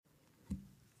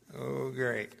Well,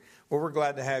 great. Well, we're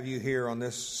glad to have you here on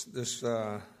this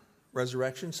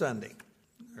Resurrection Sunday.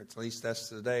 Or at least that's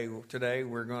the day. Today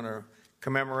we're going to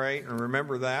commemorate and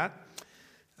remember that.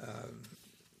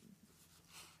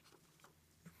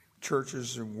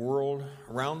 Churches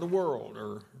around the world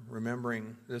are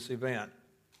remembering this event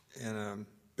in a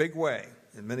big way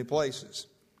in many places.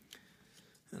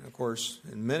 And of course,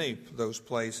 in many of those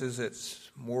places,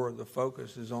 it's more of the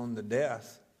focus is on the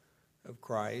death of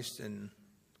Christ. And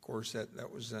of course,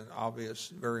 that was an obvious,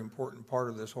 very important part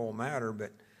of this whole matter.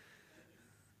 But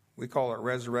we call it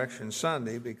Resurrection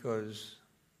Sunday because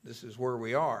this is where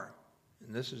we are.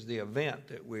 And this is the event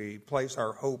that we place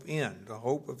our hope in, the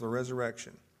hope of the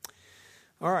resurrection.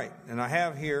 All right, and I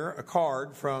have here a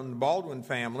card from the Baldwin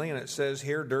family, and it says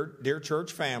here, Dear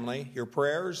church family, your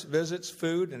prayers, visits,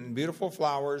 food, and beautiful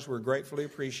flowers were gratefully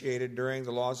appreciated during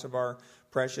the loss of our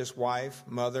precious wife,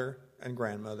 mother, and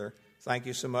grandmother. Thank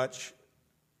you so much.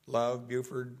 Love,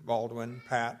 Buford, Baldwin,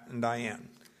 Pat, and Diane.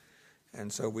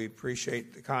 And so we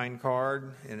appreciate the kind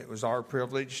card, and it was our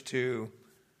privilege to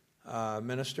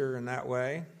minister in that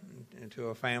way and to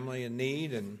a family in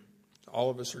need, and all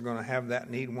of us are going to have that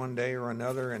need one day or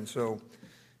another, and so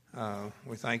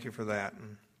we thank you for that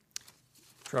and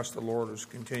trust the Lord is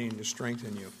continuing to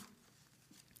strengthen you.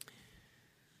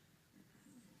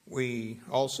 We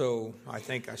also, I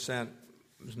think I sent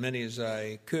as many as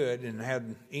I could and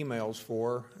had emails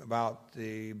for about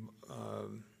the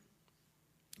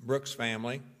Brooks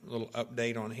family, a little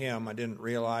update on him. I didn't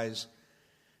realize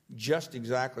just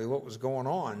exactly what was going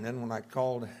on. Then when I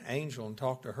called Angel and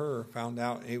talked to her, found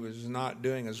out he was not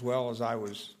doing as well as I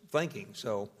was thinking.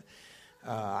 So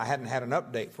I hadn't had an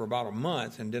update for about a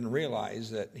month and didn't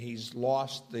realize that he's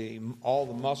lost all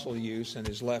the muscle use in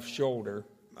his left shoulder,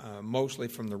 mostly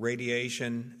from the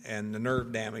radiation and the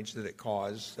nerve damage that it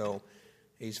caused. So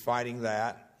he's fighting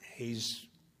that. He's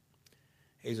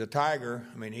a tiger.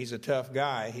 I mean, he's a tough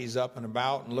guy. He's up and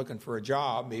about and looking for a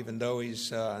job, even though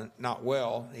he's not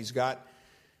well. He's got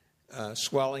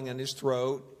swelling in his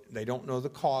throat. They don't know the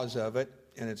cause of it,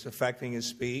 and it's affecting his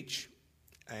speech.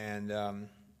 And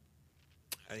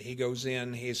he goes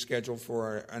in. He is scheduled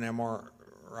for an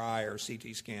MRI or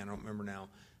CT scan, I don't remember now,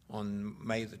 on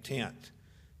May the 10th.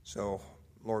 So,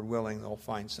 Lord willing, they'll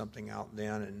find something out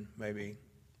then and maybe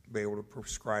be able to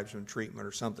prescribe some treatment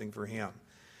or something for him.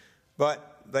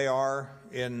 But they are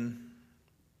in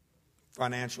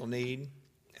financial need,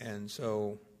 and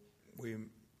so we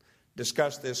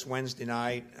discussed this Wednesday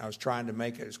night. I was trying to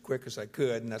make it as quick as I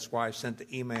could, and that's why I sent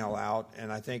the email out.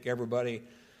 And I think everybody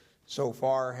so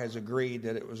far has agreed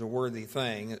that it was a worthy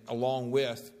thing, along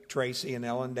with Tracy and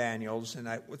Ellen Daniels. And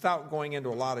without going into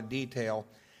a lot of detail,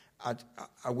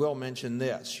 I will mention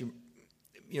this. You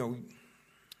know,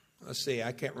 let's see,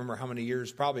 I can't remember how many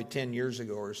years, probably 10 years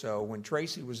ago or so, when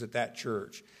Tracy was at that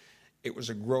church, it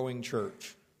was a growing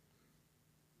church.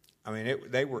 I mean,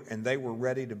 they were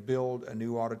ready to build a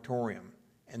new auditorium,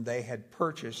 and they had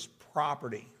purchased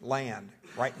property, land,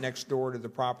 right next door to the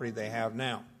property they have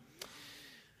now,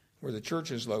 where the church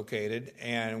is located,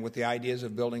 and with the ideas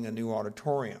of building a new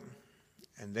auditorium.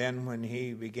 And then when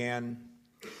he began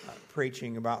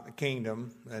preaching about the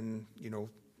kingdom, and,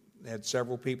 had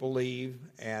several people leave,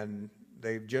 and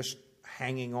they're just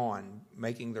hanging on,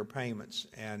 making their payments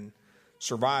and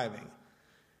surviving.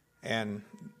 And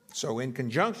so in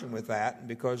conjunction with that,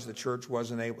 because the church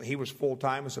wasn't able, he was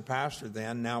full-time as a pastor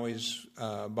then, now he's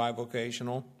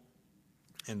bivocational,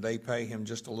 and they pay him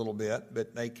just a little bit,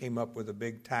 but they came up with a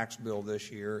big tax bill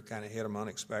this year. It kind of hit them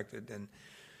unexpected, and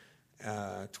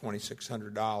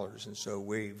 $2,600, and so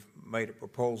we've made a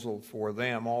proposal for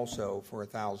them also for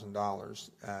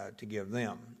 $1,000 to give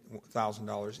them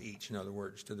 $1,000 each. In other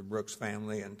words, to the Brooks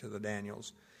family and to the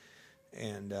Daniels.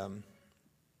 And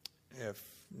if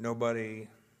nobody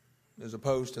is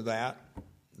opposed to that,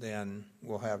 then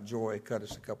we'll have Joy cut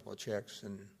us a couple of checks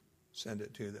and send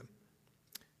it to them.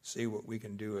 See what we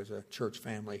can do as a church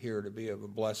family here to be of a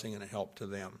blessing and a help to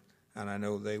them. And I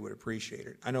know they would appreciate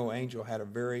it. I know Angel had a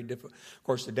very difficult... Of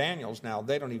course, the Daniels now,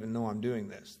 they don't even know I'm doing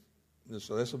this.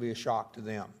 So this will be a shock to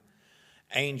them.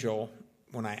 Angel,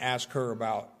 when I asked her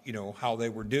about, how they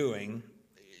were doing,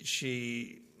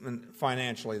 she,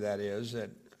 financially that is, that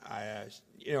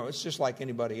it's just like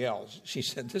anybody else. She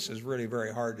said, this is really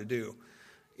very hard to do,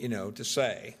 to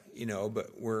say, but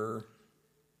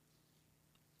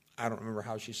I don't remember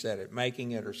how she said it,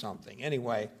 making it or something.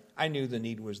 Anyway, I knew the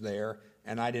need was there.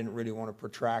 And I didn't really want to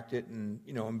protract it and,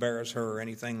 embarrass her or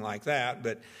anything like that.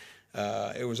 But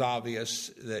it was obvious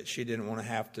that she didn't want to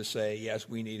have to say, yes,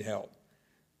 we need help.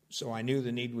 So I knew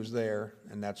the need was there,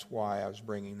 and that's why I was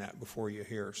bringing that before you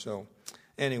here. So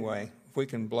anyway, if we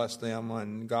can bless them,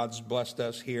 and God's blessed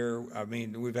us here. I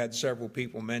mean, we've had several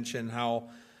people mention how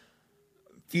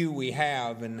few we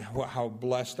have and how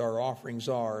blessed our offerings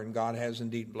are, and God has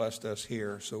indeed blessed us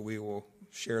here, so we will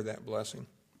share that blessing.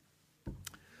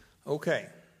 Okay,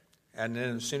 and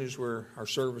then as soon as our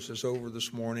service is over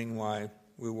this morning,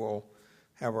 we will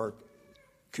have our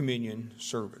communion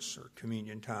service or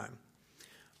communion time.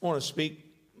 I want to speak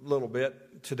a little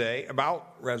bit today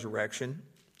about resurrection.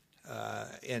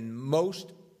 In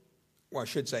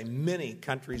many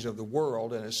countries of the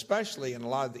world, and especially in a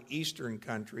lot of the Eastern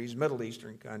countries, Middle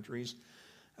Eastern countries,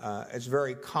 it's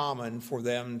very common for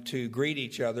them to greet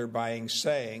each other by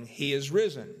saying, "He is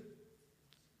risen."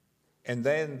 And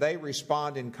then they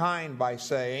respond in kind by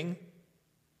saying,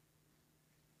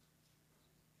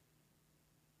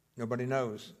 nobody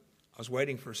knows. I was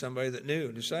waiting for somebody that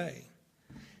knew to say.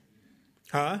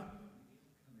 Huh?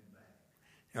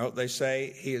 No, they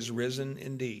say, "He is risen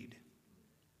indeed."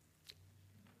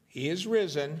 He is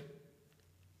risen.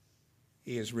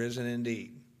 He is risen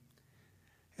indeed.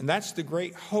 And that's the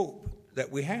great hope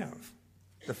that we have.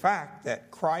 The fact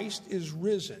that Christ is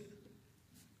risen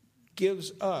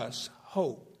gives us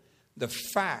hope. The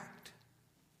fact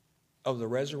of the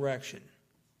resurrection,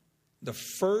 the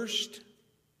first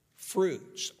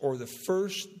fruits or the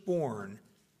firstborn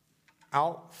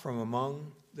out from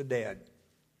among the dead.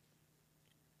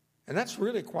 And that's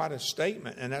really quite a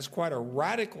statement, and that's quite a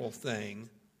radical thing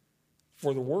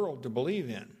for the world to believe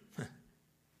in.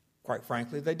 Quite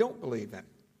frankly, they don't believe in.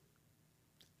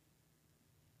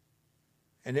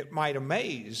 And it might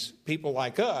amaze people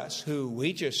like us who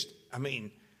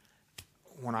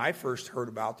when I first heard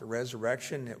about the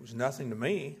resurrection, it was nothing to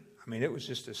me. It was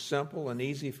just as simple and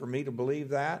easy for me to believe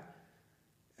that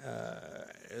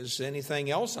as anything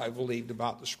else I believed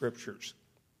about the Scriptures.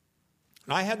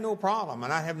 And I had no problem,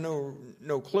 and I have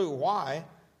no clue why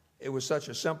it was such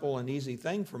a simple and easy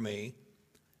thing for me.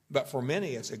 But for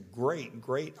many, it's a great,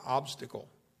 great obstacle.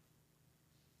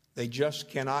 They just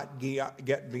cannot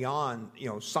get beyond,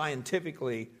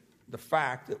 scientifically, the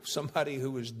fact that somebody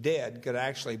who was dead could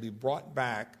actually be brought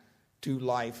back to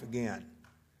life again.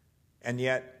 And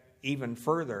yet, even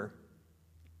further,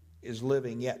 is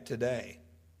living yet today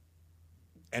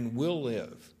and will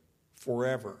live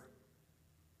forever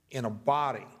in a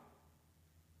body,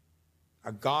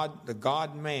 the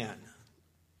God-man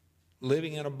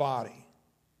living in a body,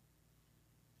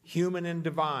 human and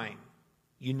divine,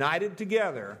 united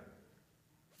together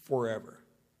forever.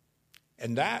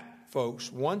 And that, folks,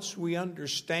 once we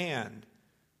understand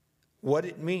what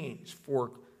it means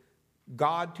for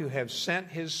God to have sent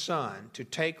His Son to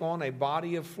take on a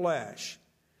body of flesh,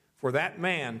 for that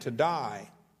man to die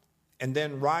and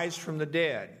then rise from the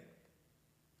dead,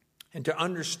 and to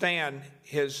understand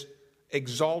His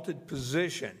exalted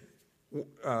position,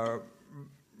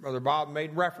 Brother Bob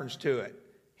made reference to it.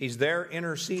 He's there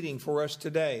interceding for us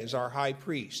today as our high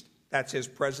priest. That's His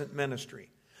present ministry.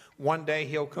 One day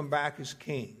He'll come back as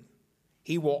king.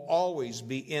 He will always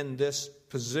be in this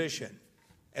position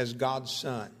as God's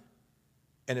Son.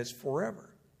 And it's forever.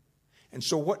 And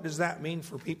so what does that mean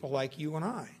for people like you and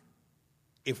I?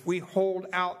 If we hold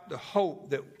out the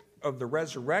hope of the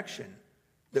resurrection,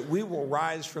 that we will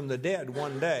rise from the dead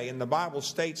one day, and the Bible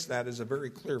states that as a very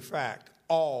clear fact,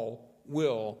 all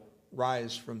will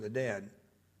rise from the dead,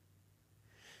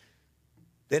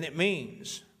 then it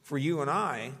means for you and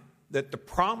I that the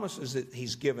promises that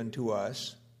He's given to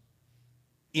us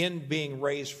in being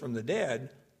raised from the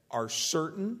dead are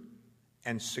certain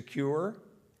and secure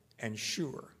and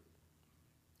sure.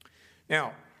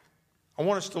 Now, I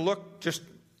want us to look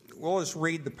let's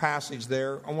read the passage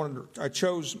there. I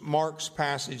chose Mark's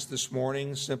passage this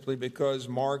morning simply because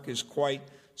Mark is quite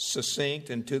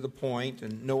succinct and to the point,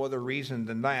 and no other reason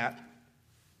than that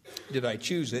did I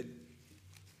choose it.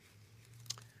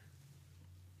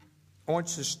 I want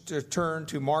us to turn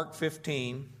to Mark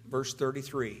 15, verse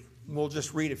 33. We'll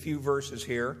just read a few verses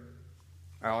here.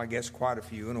 Well, I guess quite a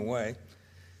few in a way.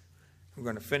 We're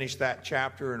going to finish that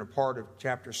chapter and a part of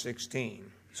chapter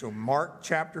 16. So Mark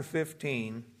chapter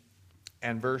 15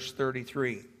 and verse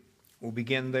 33. We'll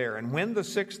begin there. And when the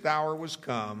 6th hour was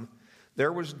come,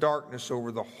 there was darkness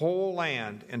over the whole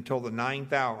land until the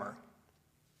 9th hour.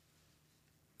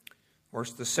 Of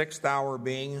course, the 6th hour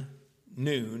being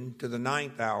noon to the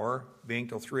 9th hour being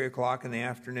till 3 o'clock in the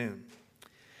afternoon.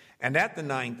 And at the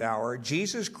 9th hour,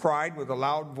 Jesus cried with a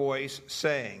loud voice,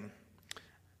 saying,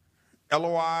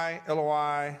 Eloi,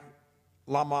 Eloi,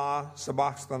 lama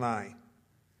sabachthani.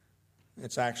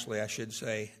 It's actually, I should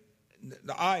say,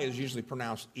 the I is usually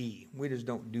pronounced E. We just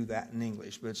don't do that in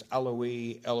English, but it's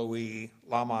Eloi, Eloi,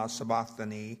 lama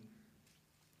sabachthani.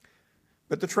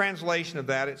 But the translation of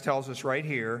that, it tells us right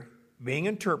here, being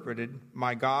interpreted,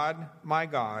 my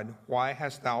God, why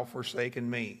hast thou forsaken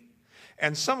me?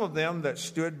 And some of them that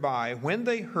stood by, when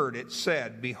they heard it,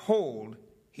 said, Behold,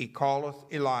 he calleth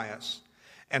Elias.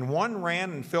 And one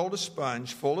ran and filled a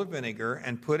sponge full of vinegar,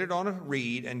 and put it on a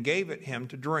reed, and gave it him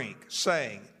to drink,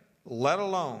 saying, Let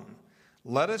alone,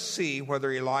 let us see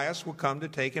whether Elias will come to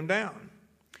take him down.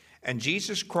 And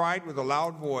Jesus cried with a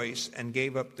loud voice, and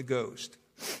gave up the ghost.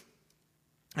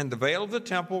 And the veil of the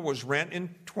temple was rent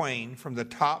in twain from the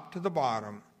top to the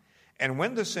bottom. And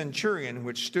when the centurion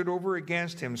which stood over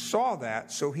against him saw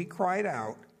that, so he cried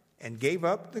out and gave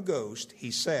up the ghost.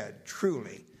 He said,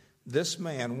 Truly, this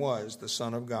man was the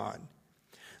Son of God.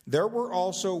 There were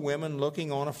also women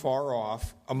looking on afar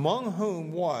off, among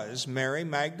whom was Mary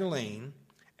Magdalene,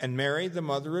 and Mary the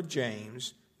mother of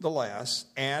James the Less,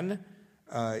 and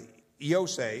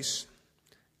Joses,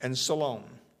 and Salome,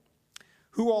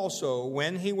 who also,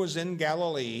 when he was in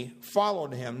Galilee,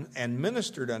 followed him and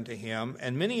ministered unto him,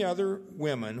 and many other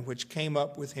women which came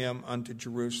up with him unto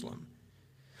Jerusalem.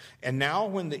 And now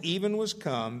when the even was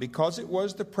come, because it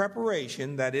was the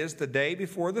preparation, that is, the day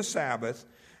before the Sabbath,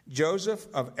 Joseph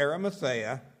of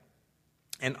Arimathea,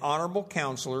 an honorable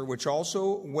counselor, which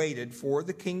also waited for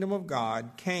the kingdom of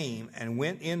God, came and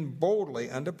went in boldly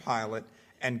unto Pilate,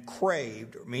 and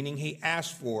craved, meaning he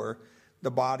asked for,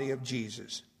 the body of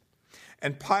Jesus.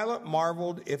 And Pilate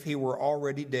marveled if he were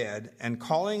already dead, and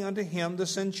calling unto him the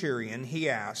centurion, he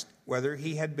asked whether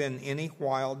he had been any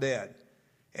while dead.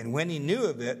 And when he knew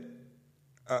of it,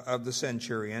 of the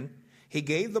centurion, he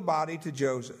gave the body to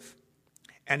Joseph.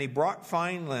 And he brought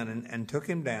fine linen, and took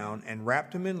him down, and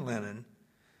wrapped him in linen,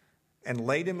 and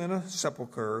laid him in a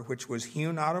sepulchre which was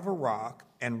hewn out of a rock,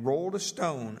 and rolled a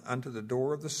stone unto the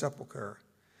door of the sepulchre.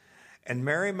 And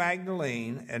Mary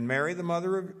Magdalene and Mary the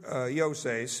mother of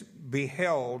Joses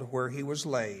beheld where he was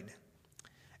laid.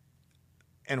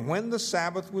 And when the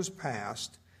Sabbath was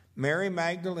past, Mary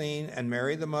Magdalene and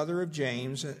Mary the mother of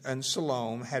James and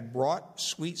Salome had brought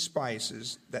sweet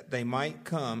spices, that they might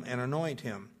come and anoint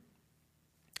him.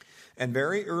 And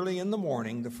very early in the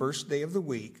morning, the first day of the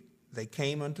week, they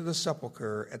came unto the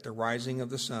sepulchre at the rising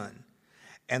of the sun.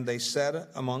 And they said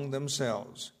among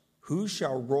themselves, Who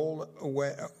shall roll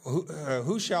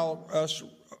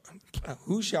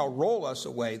us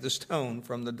away the stone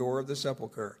from the door of the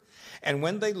sepulchre? And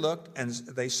when they looked, and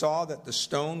they saw that the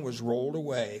stone was rolled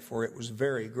away, for it was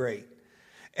very great.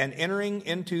 And entering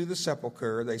into the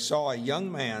sepulchre, they saw a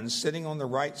young man sitting on the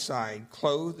right side,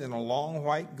 clothed in a long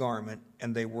white garment,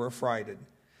 and they were affrighted.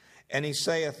 And he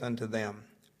saith unto them,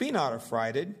 Be not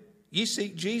affrighted. Ye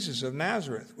seek Jesus of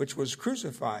Nazareth, which was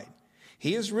crucified.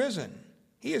 He is risen.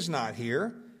 He is not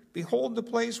here. Behold the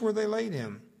place where they laid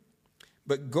him.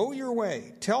 But go your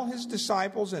way, tell his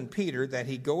disciples and Peter that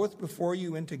he goeth before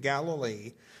you into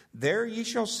Galilee. There ye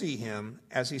shall see him,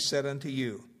 as he said unto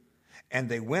you. And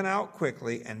they went out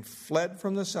quickly and fled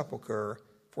from the sepulchre,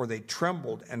 for they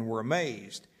trembled and were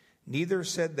amazed. Neither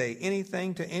said they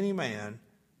anything to any man,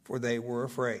 for they were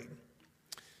afraid.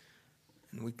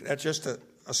 And that's just a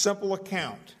simple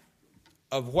account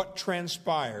of what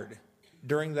transpired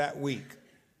during that week.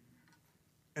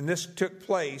 And this took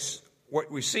place, what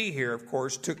we see here, of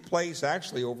course, took place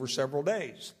actually over several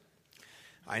days.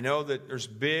 I know that there's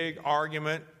big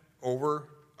argument over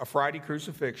a Friday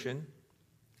crucifixion.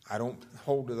 I don't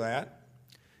hold to that.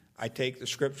 I take the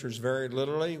scriptures very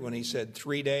literally. When he said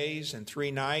 3 days and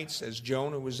 3 nights as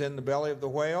Jonah was in the belly of the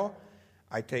whale,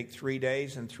 I take 3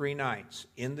 days and 3 nights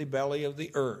in the belly of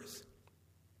the earth.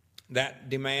 That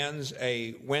demands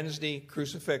a Wednesday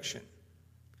crucifixion.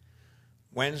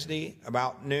 Wednesday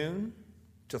about noon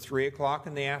to 3 o'clock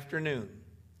in the afternoon.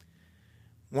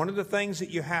 One of the things that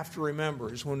you have to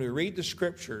remember is when we read the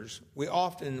scriptures, we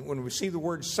often, when we see the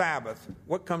word Sabbath,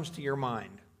 what comes to your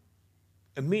mind?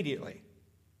 Immediately.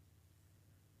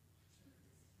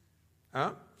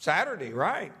 Saturday,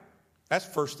 right. That's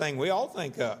the first thing we all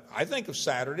think of. I think of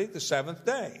Saturday, the seventh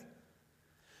day.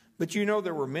 But you know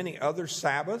there were many other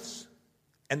Sabbaths,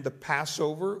 and the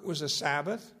Passover was a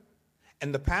Sabbath.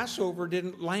 And the Passover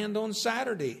didn't land on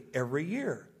Saturday every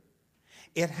year.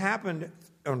 It happened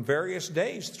on various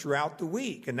days throughout the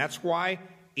week. And that's why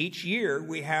each year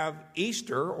we have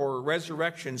Easter or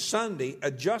Resurrection Sunday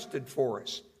adjusted for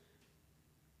us.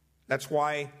 That's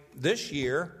why this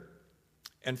year,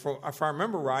 and if I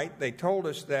remember right, they told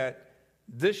us that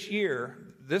this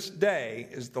year, this day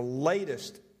is the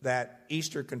latest that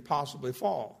Easter can possibly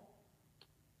fall.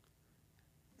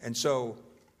 And so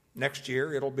next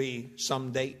year it'll be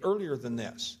some date earlier than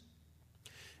this.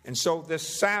 And so this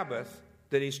Sabbath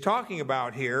that he's talking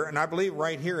about here, and I believe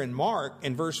right here in Mark,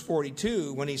 in verse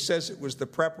 42, when he says it was the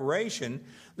preparation,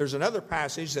 there's another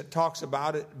passage that talks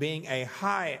about it being a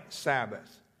high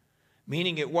Sabbath,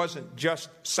 meaning it wasn't just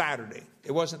Saturday.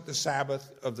 It wasn't the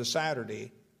Sabbath of the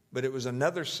Saturday, but it was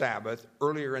another Sabbath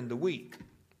earlier in the week,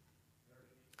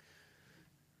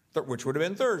 which would have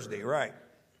been Thursday, right?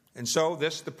 And so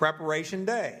this is the preparation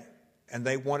day, and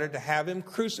they wanted to have him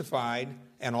crucified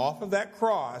and off of that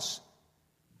cross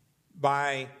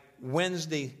by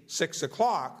Wednesday, 6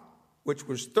 o'clock, which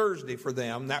was Thursday for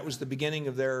them. That was the beginning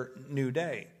of their new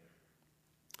day.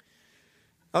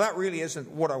 Now, that really isn't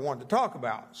what I want to talk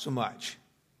about so much,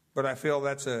 but I feel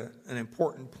that's an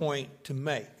important point to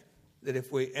make. That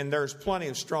if we, and there's plenty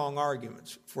of strong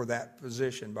arguments for that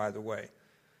position, by the way.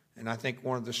 And I think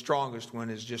one of the strongest one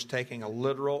is just taking a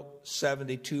literal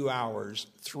 72 hours,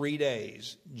 3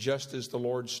 days, just as the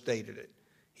Lord stated it.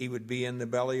 He would be in the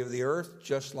belly of the earth,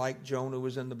 just like Jonah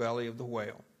was in the belly of the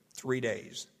whale. 3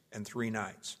 days and 3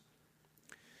 nights.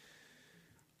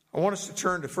 I want us to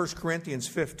turn to 1 Corinthians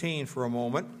 15 for a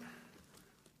moment.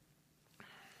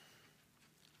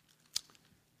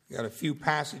 We've got a few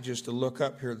passages to look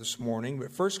up here this morning,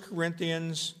 but 1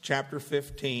 Corinthians chapter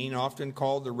 15, often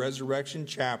called the resurrection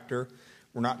chapter.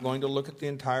 We're not going to look at the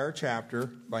entire chapter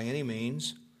by any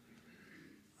means.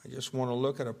 I just want to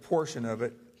look at a portion of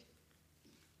it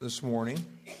this morning,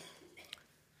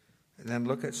 and then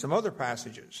look at some other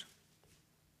passages.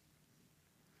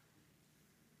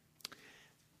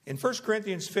 In 1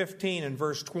 Corinthians 15 and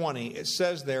verse 20, it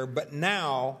says there, "But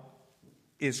now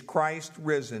is Christ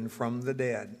risen from the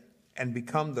dead, and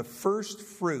become the first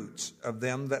fruits of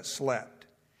them that slept.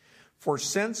 For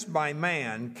since by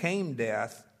man came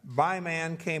death, by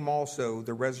man came also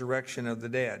the resurrection of the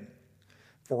dead.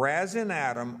 For as in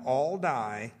Adam all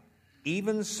die,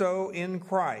 even so in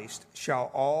Christ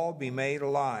shall all be made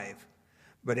alive.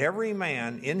 But every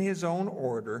man in his own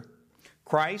order,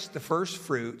 Christ the first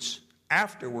fruits,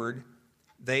 afterward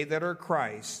they that are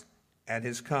Christ at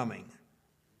his coming.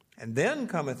 And then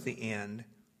cometh the end,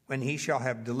 when he shall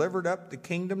have delivered up the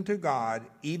kingdom to God,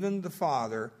 even the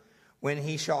Father, when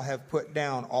he shall have put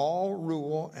down all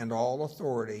rule and all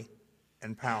authority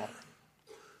and power."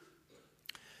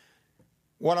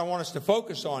 What I want us to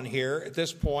focus on here at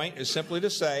this point is simply to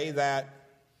say that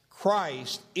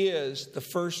Christ is the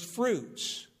first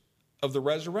fruits of the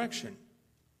resurrection.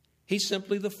 He's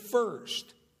simply the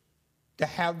first to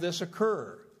have this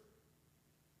occur.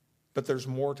 But there's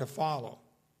more to follow.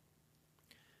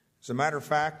 As a matter of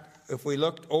fact, if we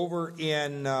looked over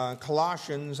in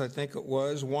Colossians, I think it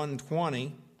was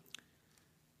 1:20,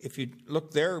 if you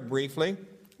look there briefly,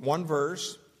 one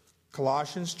verse,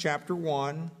 Colossians chapter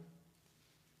 1,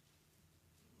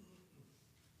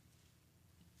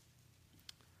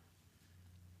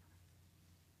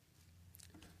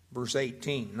 verse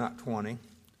 18, not 20.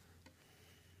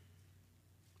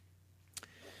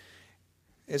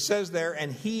 It says there,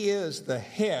 "And he is the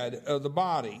head of the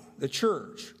body, the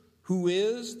church, who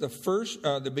is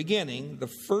the beginning, the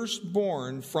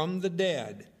firstborn from the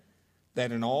dead,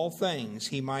 that in all things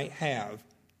he might have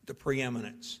the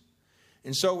preeminence."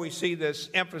 And so we see this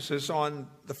emphasis on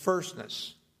the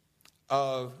firstness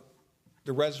of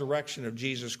the resurrection of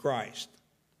Jesus Christ.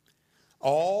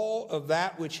 All of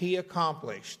that which he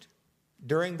accomplished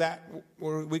during that,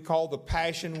 what we call the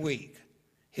Passion Week,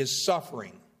 his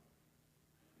suffering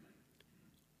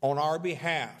on our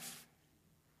behalf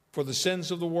for the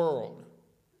sins of the world,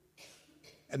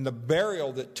 and the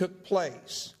burial that took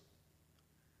place.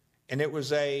 And it was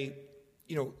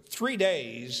 3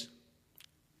 days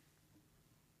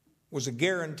was a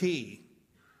guarantee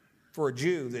for a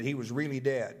Jew that he was really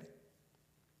dead.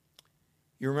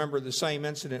 You remember the same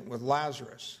incident with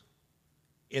Lazarus.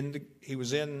 Had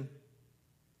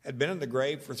been in the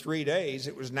grave for 3 days.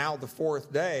 It was now the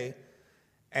 4th day,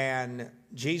 and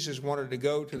Jesus wanted to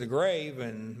go to the grave,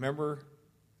 and remember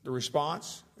the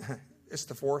response? It's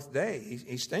the 4th day.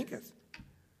 He stinketh.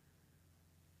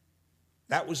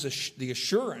 That was the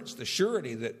assurance, the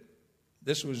surety that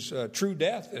this was true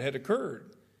death that had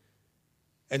occurred.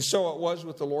 And so it was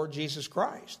with the Lord Jesus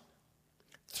Christ.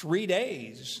 3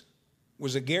 days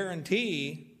was a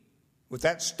guarantee, with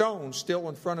that stone still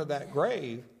in front of that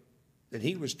grave, that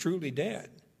he was truly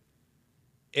dead.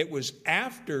 It was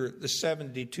after the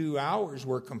 72 hours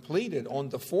were completed on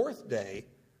the 4th day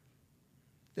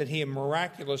that he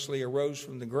miraculously arose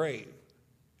from the grave,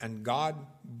 and God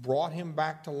brought him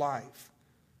back to life.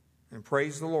 And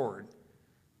praise the Lord,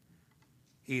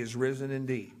 he is risen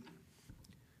indeed.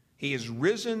 He is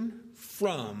risen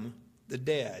from the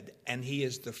dead, and he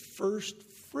is the first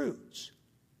fruits.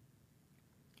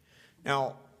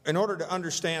 Now, in order to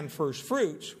understand first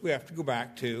fruits, we have to go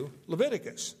back to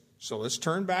Leviticus. So let's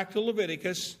turn back to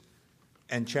Leviticus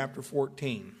and chapter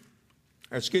 14.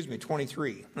 Or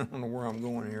 23. I don't know where I'm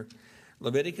going here.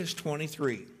 Leviticus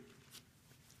 23.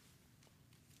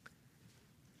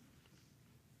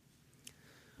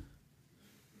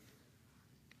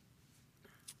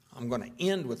 I'm going to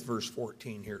end with verse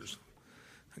 14 here.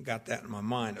 I got that in my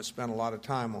mind. I spent a lot of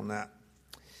time on that.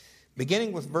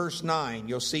 Beginning with verse 9,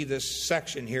 you'll see this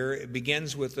section here. It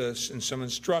begins with some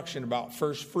instruction about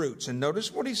first fruits. And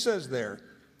notice what he says there.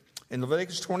 In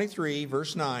Leviticus 23,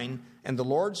 verse 9, "And the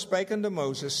Lord spake unto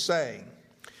Moses, saying,"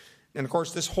 and of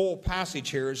course this whole passage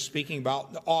here is speaking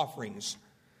about the offerings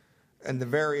and the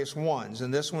various ones.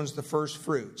 And this one's the first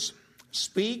fruits.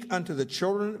 "Speak unto the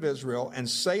children of Israel, and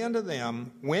say unto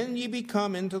them, When ye be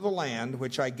come into the land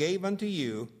which I give unto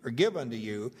you,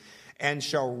 and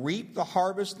shall reap the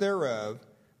harvest thereof,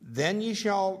 then ye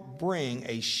shall bring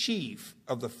a sheaf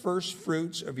of the first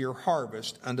fruits of your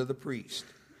harvest unto the priest.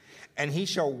 And he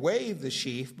shall wave the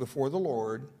sheaf before the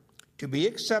Lord, to be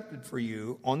accepted for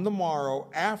you. On the morrow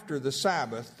after the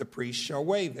Sabbath the priest shall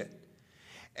wave it.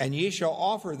 And ye shall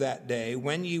offer that day,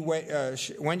 when ye wave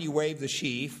the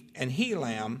sheaf, and he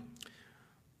lamb,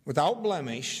 without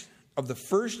blemish, of the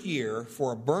first year,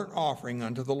 for a burnt offering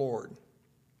unto the Lord.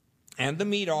 And the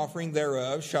meat offering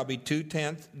thereof shall be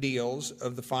 2/10 deals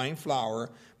of the fine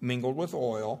flour mingled with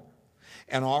oil,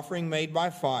 an offering made by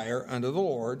fire unto the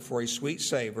Lord for a sweet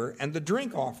savor. And the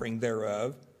drink offering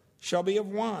thereof shall be of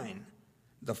wine,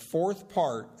 the 4th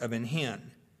part of an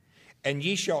hin. And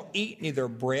ye shall eat neither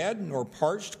bread, nor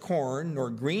parched corn, nor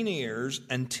green ears,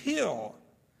 until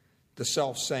the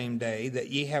selfsame day that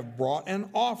ye have brought an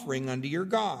offering unto your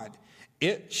God.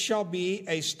 It shall be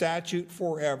a statute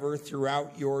forever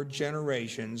throughout your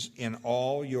generations in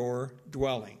all your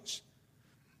dwellings."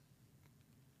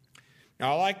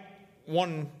 Now, I like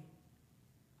one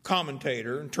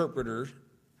interpreter,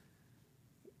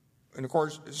 and of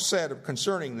course, said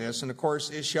concerning this, and of course,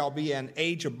 it shall be an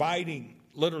age abiding,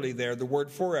 literally there, the word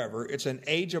forever. It's an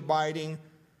age abiding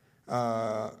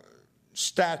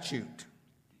statute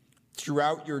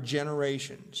throughout your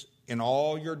generations, in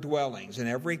all your dwellings, in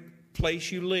every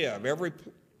place you live, every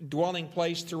dwelling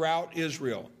place throughout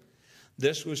Israel.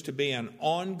 This was to be an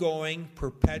ongoing,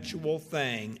 perpetual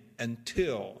thing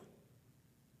until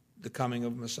the coming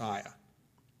of Messiah.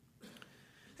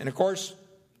 And of course,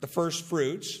 the first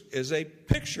fruits is a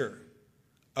picture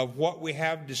of what we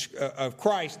have, of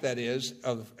Christ, that is,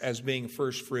 as being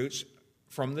first fruits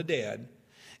from the dead,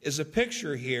 is a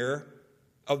picture here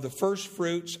of the first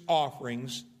fruits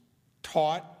offerings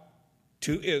taught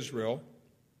to Israel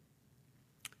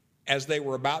as they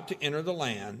were about to enter the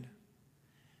land.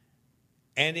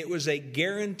 And it was a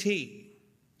guarantee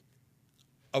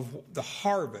of the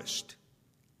harvest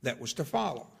that was to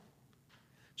follow.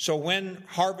 So when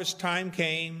harvest time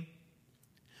came,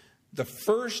 the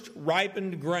first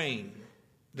ripened grain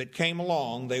that came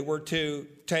along, they were to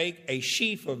take a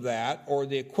sheaf of that, or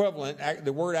the equivalent,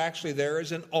 the word actually there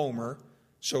is an omer,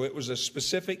 so it was a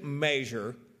specific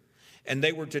measure, and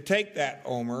they were to take that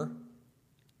omer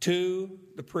to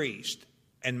the priest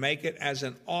and make it as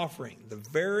an offering, the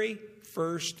very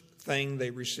first thing they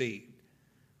received.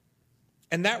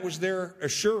 And that was their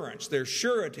assurance, their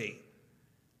surety,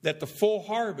 that the full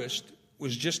harvest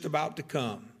was just about to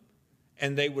come,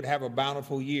 and they would have a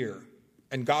bountiful year,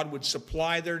 and God would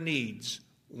supply their needs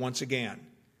once again.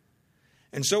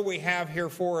 And so we have here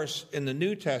for us in the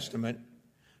New Testament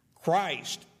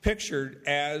Christ pictured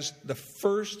as the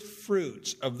first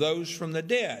fruits of those from the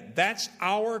dead. That's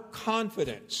our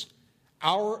confidence,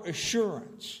 our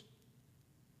assurance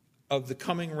of the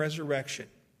coming resurrection.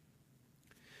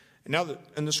 Now,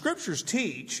 and the Scriptures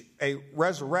teach a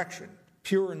resurrection,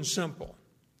 pure and simple.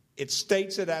 It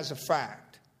states it as a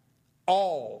fact.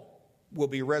 All will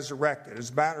be resurrected. As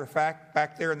a matter of fact,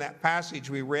 back there in that passage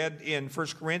we read in 1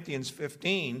 Corinthians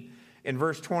 15, in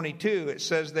verse 22, it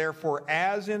says, "Therefore,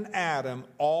 as in Adam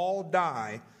all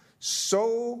die,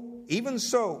 so, even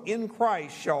so, in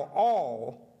Christ shall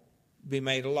all be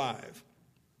made alive."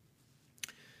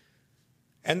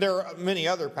 And there are many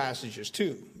other passages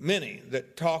too, many,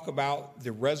 that talk about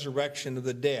the resurrection of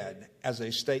the dead as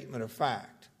a statement of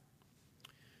fact.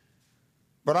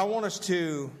 But I want us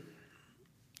to,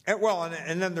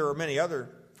 and then there are many other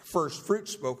first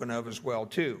fruits spoken of as well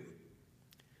too.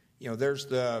 You know, there's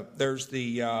the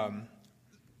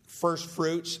first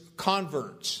fruits,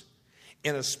 converts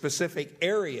in a specific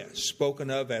area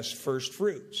spoken of as first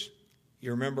fruits.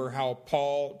 You remember how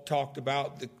Paul talked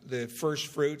about the first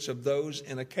fruits of those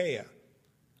in Achaia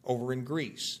over in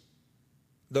Greece,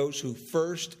 those who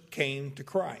first came to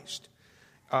Christ.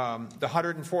 The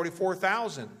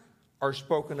 144,000 are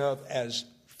spoken of as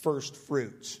first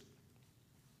fruits.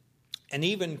 And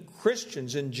even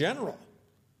Christians in general,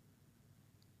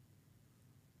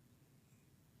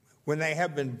 when they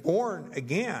have been born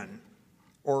again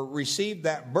or received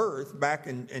that birth, back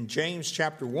in James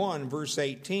chapter 1, verse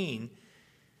 18,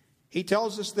 he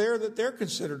tells us there that they're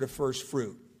considered a first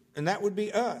fruit, and that would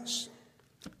be us.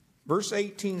 Verse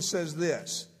 18 says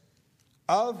this,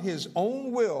 "Of his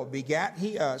own will begat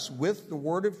he us with the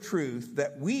word of truth,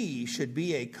 that we should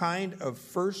be a kind of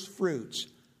first fruits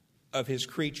of his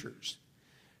creatures."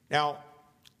 Now,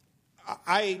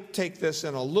 I take this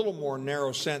in a little more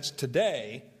narrow sense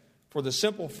today for the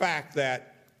simple fact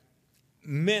that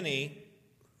many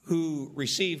who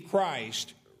receive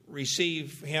Christ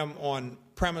receive him on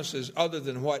premises other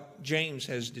than what James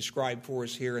has described for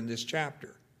us here in this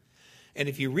chapter. And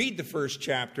if you read the first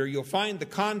chapter, you'll find the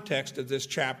context of this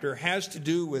chapter has to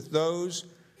do with those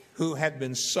who had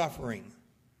been suffering,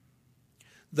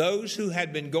 those who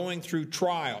had been going through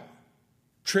trial,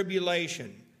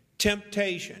 tribulation,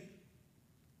 temptation.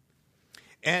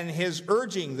 And his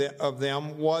urging of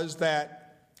them was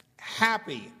that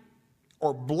happy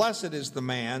or blessed is the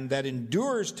man that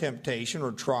endures temptation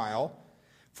or trial,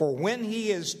 for when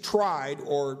he is tried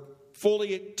or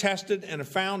fully tested and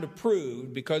found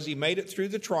approved because he made it through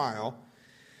the trial,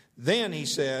 then he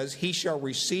says, he shall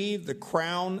receive the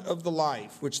crown of the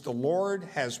life, which the Lord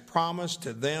has promised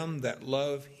to them that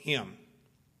love him.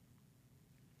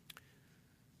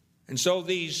 And so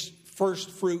these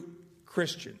first fruit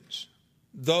Christians,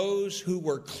 those who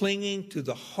were clinging to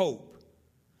the hope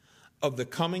of the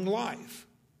coming life.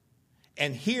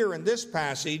 And here in this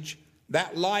passage,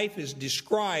 that life is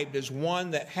described as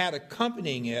one that had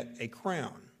accompanying it a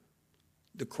crown,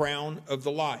 the crown of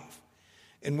the life.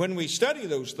 And when we study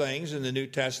those things in the New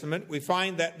Testament, we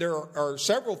find that there are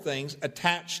several things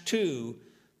attached to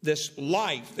this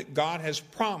life that God has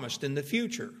promised in the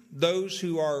future, those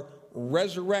who are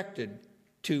resurrected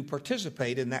to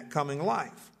participate in that coming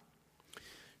life.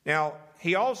 Now,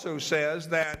 he also says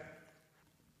that,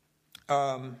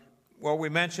 we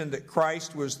mentioned that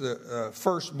Christ was the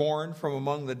firstborn from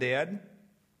among the dead.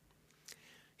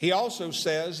 He also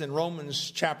says in Romans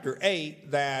chapter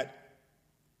 8 that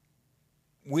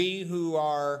we who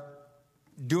are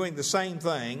doing the same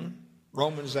thing,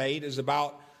 Romans 8 is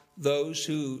about those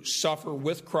who suffer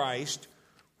with Christ,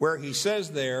 where he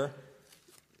says there,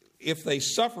 if they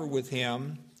suffer with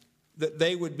him, that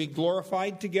they would be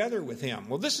glorified together with him.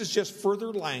 Well, this is just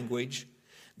further language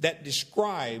that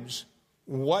describes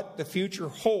what the future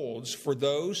holds for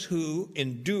those who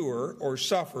endure or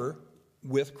suffer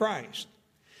with Christ.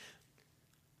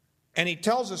 And he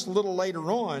tells us a little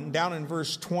later on, down in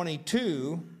verse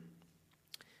 22,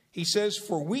 he says,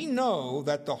 "For we know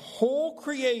that the whole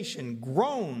creation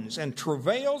groans and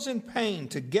travails in pain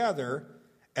together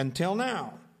until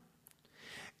now."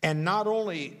 And not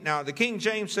only, now the King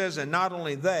James says, and not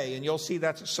only they, and you'll see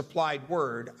that's a supplied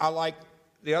word. I like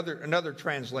another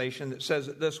translation that says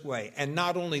it this way, and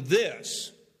not only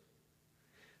this,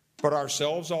 but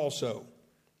ourselves also,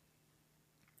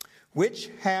 which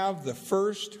have the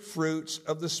first fruits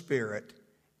of the Spirit,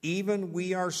 even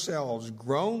we ourselves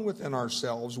groan within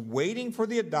ourselves, waiting for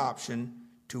the adoption,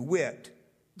 to wit,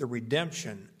 the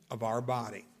redemption of our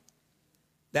body.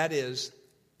 That is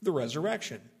the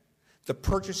resurrection, the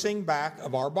purchasing back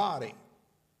of our body.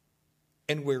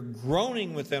 And we're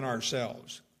groaning within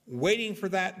ourselves, waiting for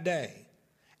that day.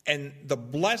 And the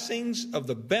blessings of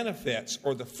the benefits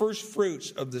or the first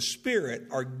fruits of the Spirit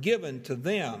are given to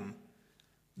them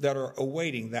that are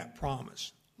awaiting that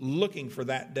promise, looking for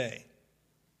that day.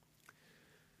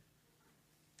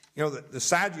 You know, the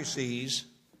Sadducees,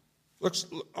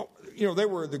 they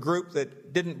were the group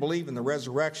that didn't believe in the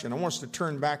resurrection. I want us to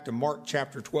turn back to Mark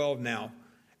chapter 12 now.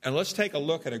 And let's take a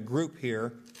look at a group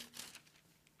here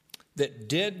that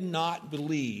did not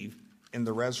believe in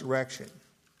the resurrection.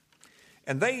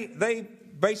 And they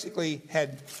basically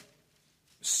had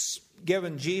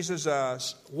given Jesus a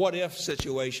what-if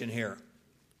situation here.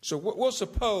 So we'll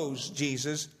suppose,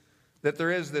 Jesus, that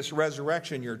there is this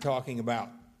resurrection you're talking about.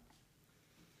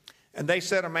 And they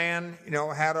said a man,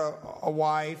 had a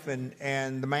wife,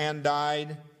 and the man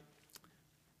died.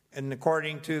 And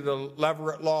according to the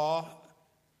Levirate law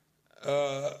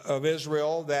of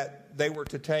Israel, that they were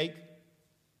to take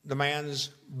the man's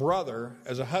brother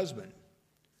as a husband.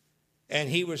 And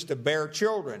he was to bear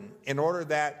children in order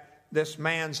that this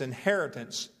man's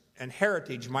inheritance and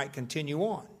heritage might continue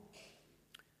on.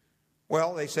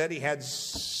 Well, they said he had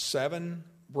 7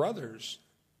 brothers.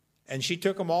 And she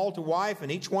took them all to wife,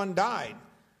 and each one died.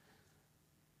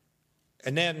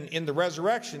 And then in the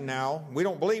resurrection now, we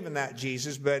don't believe in that,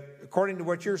 Jesus, but according to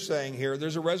what you're saying here,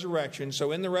 there's a resurrection.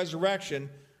 So in the resurrection,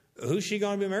 who's she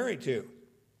going to be married to?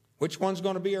 Which one's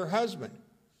going to be her husband?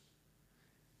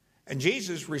 And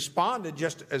Jesus responded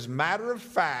just as matter of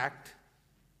fact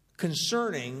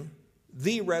concerning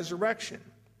the resurrection.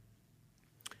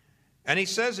 And he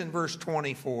says in verse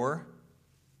 24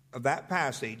 of that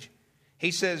passage,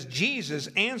 he says, Jesus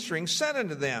answering said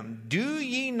unto them, do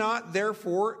ye not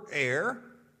therefore err,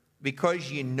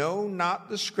 because ye know not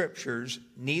the Scriptures,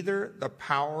 neither the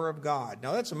power of God?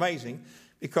 Now that's amazing,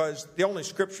 because the only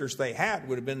Scriptures they had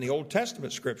would have been the Old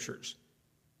Testament Scriptures.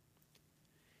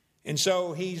 And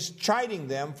so he's chiding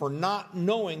them for not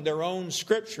knowing their own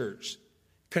Scriptures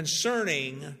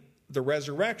concerning the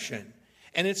resurrection.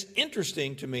 And it's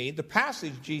interesting to me, the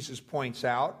passage Jesus points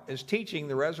out is teaching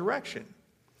the resurrection.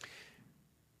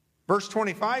 Verse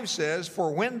 25 says,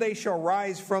 for when they shall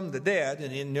rise from the dead,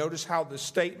 and notice how the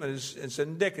statement is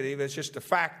indicative, it's just a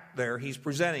fact there, he's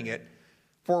presenting it.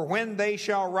 For when they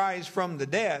shall rise from the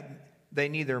dead, they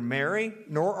neither marry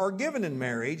nor are given in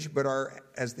marriage, but are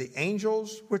as the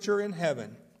angels which are in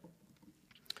heaven.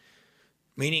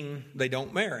 Meaning they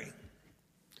don't marry.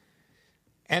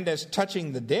 And as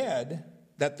touching the dead,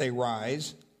 that they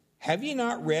rise, have ye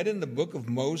not read in the book of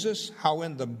Moses, how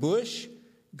in the bush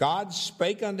God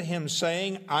spake unto him,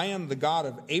 saying, I am the God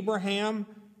of Abraham,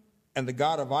 and the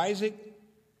God of Isaac,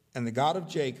 and the God of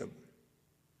Jacob.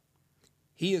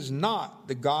 He is not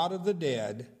the God of the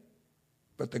dead,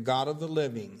 but the God of the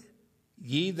living.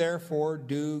 Ye therefore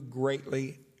do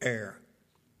greatly err.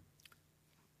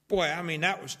 Boy, I mean,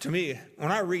 that was, to me,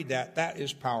 when I read that, that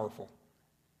is powerful.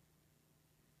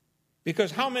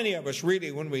 Because how many of us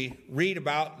really, when we read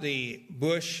about the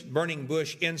burning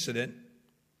bush incident,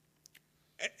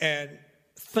 and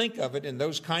think of it in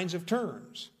those kinds of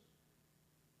terms?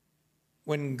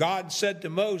 When God said to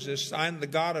Moses, I'm the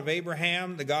God of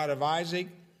Abraham, the God of Isaac,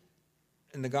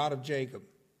 and the God of Jacob.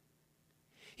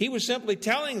 He was simply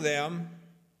telling them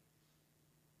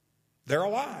they're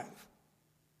alive.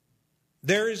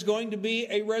 There is going to be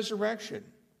a resurrection.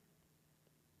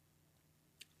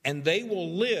 And they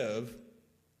will live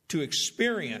to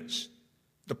experience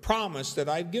the promise that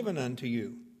I've given unto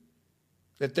you,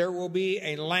 that there will be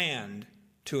a land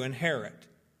to inherit,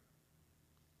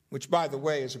 which, by the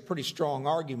way, is a pretty strong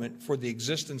argument for the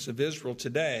existence of Israel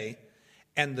today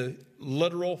and the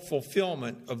literal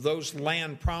fulfillment of those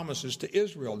land promises to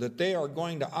Israel, that they are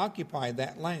going to occupy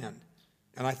that land,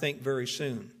 and I think very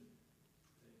soon.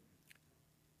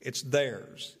 It's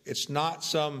theirs. It's not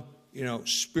some,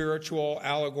 spiritual,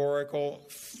 allegorical,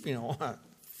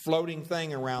 floating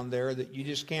thing around there that you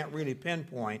just can't really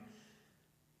pinpoint,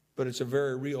 but it's a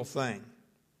very real thing.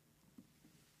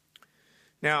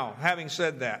 Now, having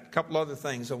said that, a couple other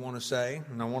things I want to say,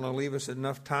 and I want to leave us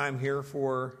enough time here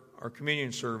for our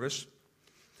communion service.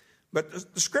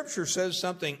 But the Scripture says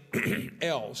something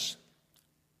else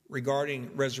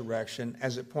regarding resurrection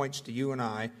as it points to you and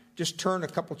I. Just turn a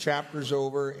couple chapters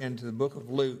over into the book of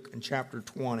Luke in chapter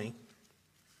 20.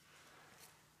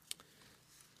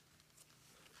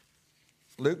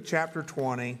 Luke chapter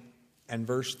 20 and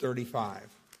verse 35.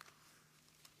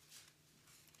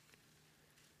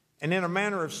 And in a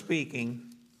manner of speaking,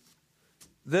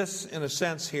 this, in a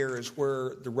sense here, is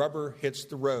where the rubber hits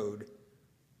the road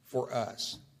for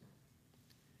us.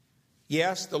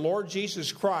 Yes, the Lord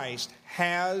Jesus Christ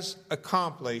has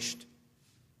accomplished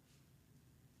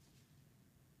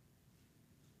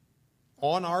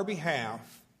on our behalf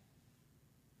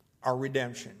our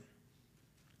redemption.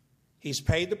 He's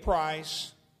paid the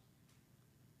price.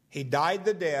 He died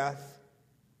the death.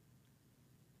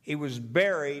 He was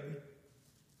buried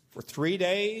for 3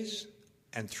 days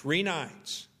and 3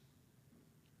 nights,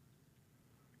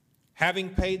 having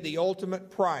paid the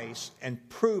ultimate price and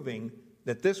proving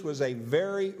that this was a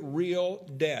very real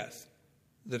death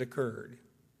that occurred.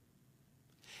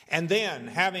 And then,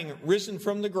 having risen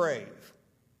from the grave,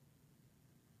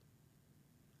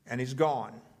 and he's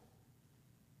gone.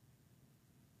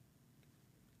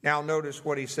 Now notice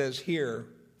what he says here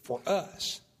for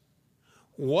us.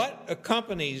 What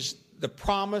accompanies the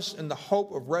promise and the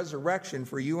hope of resurrection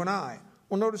for you and I?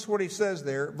 Well, notice what he says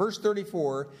there. Verse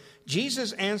 34,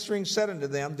 Jesus answering said unto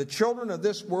them, the children of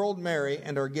this world marry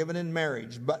and are given in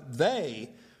marriage, but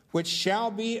they which shall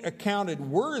be accounted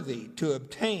worthy to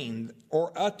obtain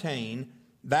or attain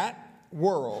that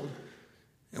world.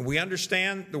 And we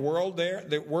understand the world there,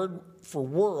 the word for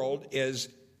world is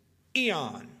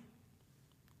eon.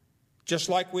 Just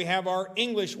like we have our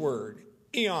English word,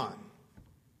 eon.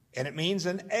 And it means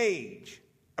an age,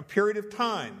 a period of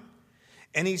time.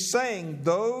 And he's saying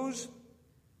those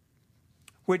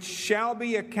which shall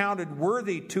be accounted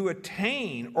worthy to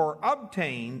attain or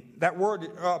obtain. That word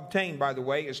obtain, by the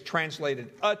way, is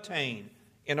translated attain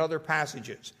in other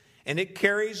passages. And it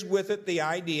carries with it the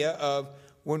idea of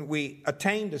when we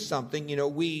attain to something,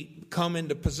 we come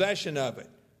into possession of it.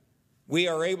 We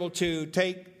are able to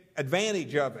take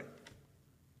advantage of it.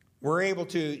 We're able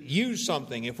to use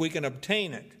something if we can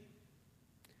obtain it.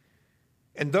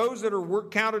 And those that are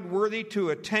counted worthy to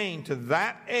attain to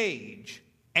that age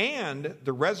and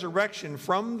the resurrection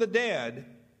from the dead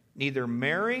neither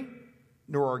marry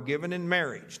nor are given in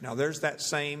marriage. Now there's that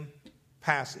same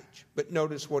passage. But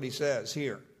notice what he says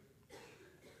here.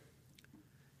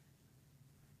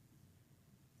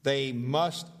 They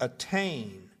must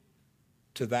attain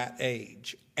to that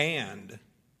age and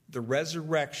the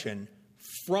resurrection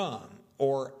from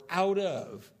or out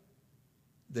of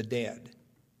the dead.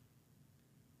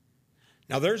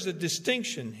 Now there's a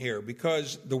distinction here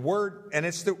because the word, and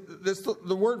it's the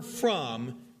word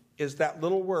from is that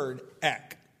little word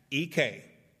ek, E-K.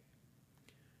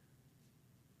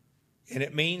 And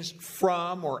it means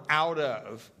from or out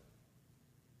of.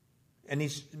 And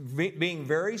he's being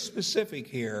very specific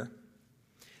here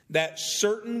that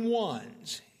certain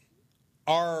ones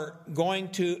are going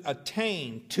to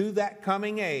attain to that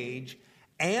coming age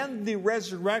and the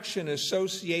resurrection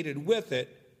associated with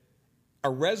it, a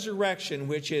resurrection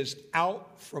which is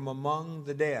out from among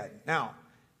the dead. Now,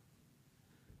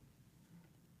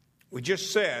 we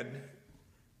just said,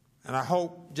 and I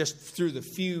hope just through the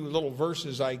few little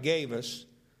verses I gave us,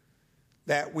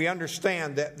 that we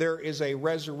understand that there is a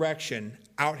resurrection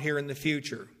out here in the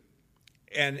future.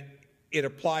 And it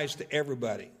applies to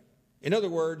everybody. In other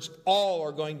words, all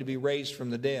are going to be raised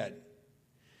from the dead.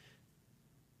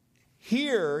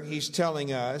 Here, he's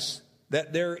telling us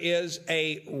that there is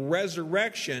a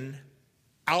resurrection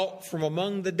out from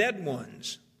among the dead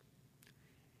ones.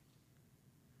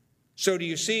 So do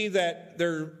you see that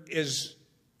there is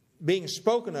being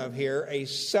spoken of here a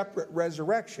separate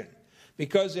resurrection?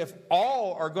 Because if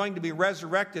all are going to be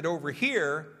resurrected over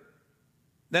here,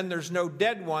 then there's no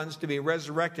dead ones to be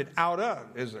resurrected out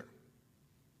of, is there?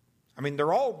 I mean,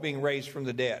 they're all being raised from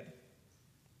the dead.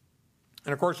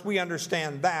 And of course, we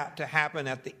understand that to happen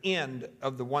at the end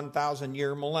of the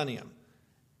 1,000-year millennium.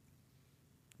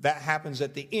 That happens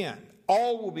at the end.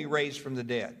 All will be raised from the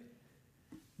dead.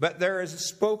 But there is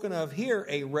spoken of here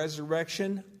a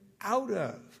resurrection out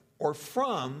of or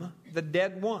from the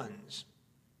dead ones,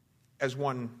 as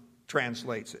one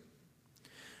translates it.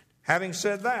 Having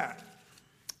said that,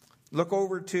 look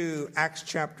over to Acts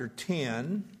chapter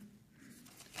 10.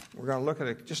 We're going to look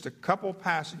at just a couple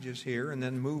passages here and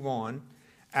then move on.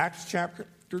 Acts chapter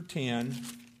 10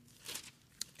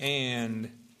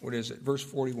 and, verse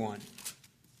 41.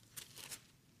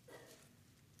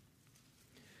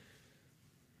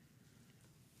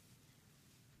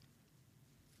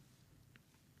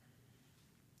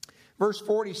 Verse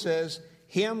 40 says,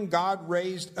 "Him God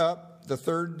raised up the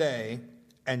third day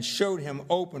and showed him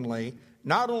openly,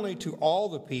 not only to all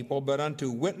the people, but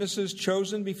unto witnesses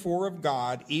chosen before of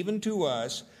God, even to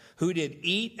us, who did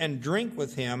eat and drink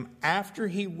with him after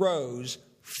he rose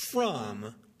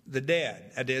from the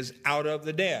dead," that is, out of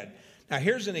the dead. Now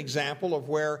here's an example of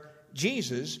where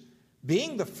Jesus,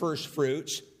 being the first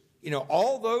fruits,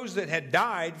 all those that had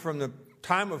died from the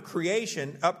time of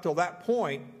creation up till that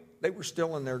point, they were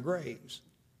still in their graves.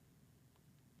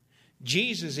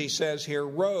 Jesus, he says here,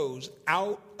 rose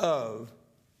out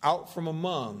from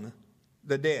among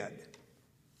the dead.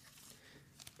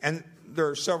 And there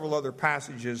are several other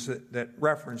passages that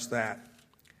reference that.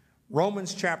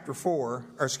 Romans chapter 1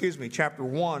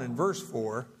 and verse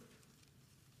 4.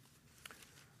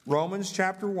 Romans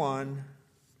chapter 1,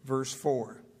 verse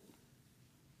 4.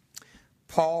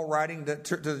 Paul writing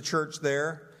to the church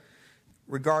there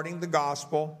regarding the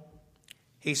gospel,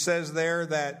 he says there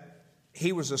that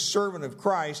he was a servant of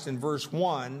Christ in verse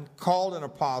 1, called an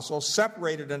apostle,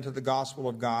 separated unto the gospel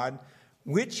of God,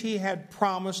 which he had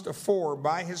promised afore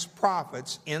by his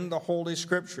prophets in the Holy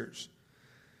Scriptures,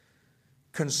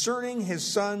 concerning his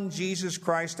Son Jesus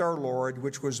Christ our Lord,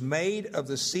 which was made of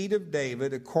the seed of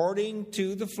David according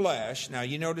to the flesh. Now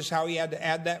you notice how he had to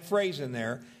add that phrase in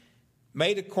there,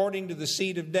 made according to the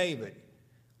seed of David.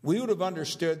 We would have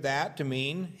understood that to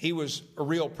mean he was a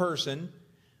real person.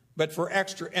 But for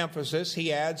extra emphasis,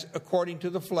 he adds, according to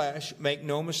the flesh, make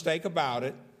no mistake about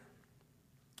it,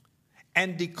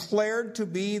 and declared to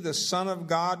be the Son of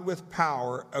God with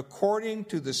power, according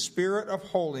to the Spirit of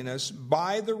holiness,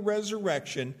 by the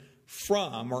resurrection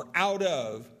from or out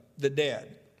of the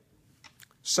dead.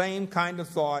 Same kind of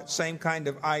thought, same kind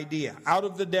of idea. Out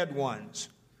of the dead ones.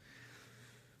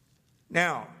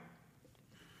 Now,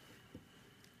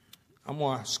 I'm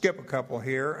going to skip a couple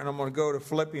here, and I'm going to go to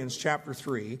Philippians chapter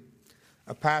 3,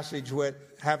 a passage with,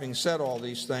 having said all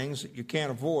these things that you can't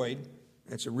avoid,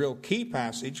 it's a real key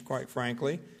passage, quite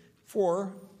frankly,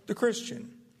 for the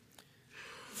Christian.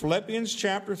 Philippians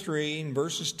chapter 3, and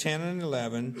verses 10 and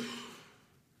 11,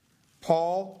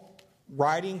 Paul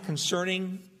writing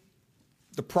concerning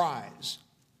the prize.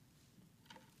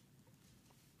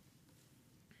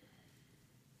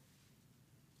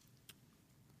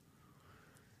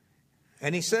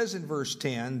 And he says in verse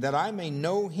 10, that I may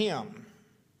know him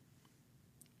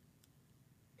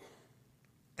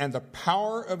and the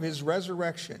power of his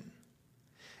resurrection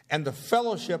and the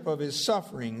fellowship of his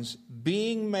sufferings,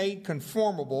 being made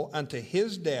conformable unto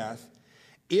his death,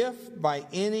 if by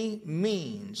any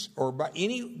means or by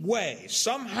any way,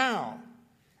 somehow,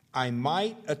 I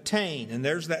might attain, and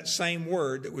there's that same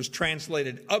word that was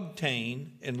translated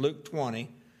obtain in Luke 20.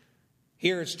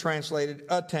 Here it's translated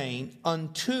attain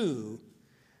unto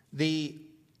the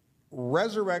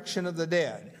resurrection of the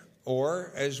dead,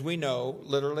 or as we know,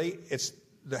 literally, it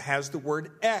has the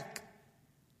word ek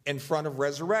in front of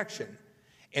resurrection.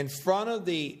 In front of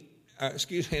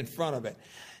it.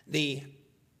 The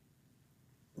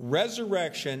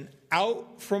resurrection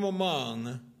out from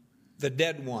among the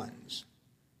dead ones.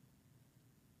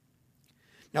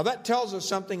 Now that tells us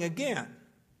something again,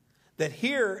 that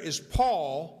here is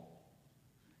Paul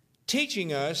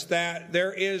teaching us that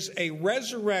there is a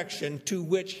resurrection to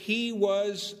which he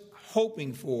was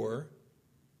hoping for.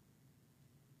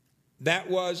 That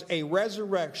was a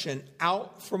resurrection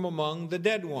out from among the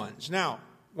dead ones. Now,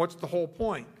 what's the whole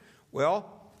point?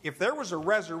 Well, if there was a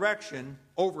resurrection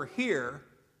over here,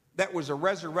 that was a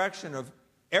resurrection of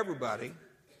everybody,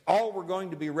 all were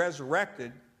going to be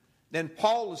resurrected, then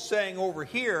Paul is saying over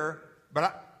here,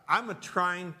 but I'm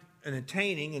trying and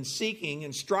attaining and seeking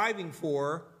and striving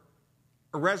for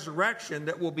a resurrection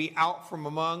that will be out from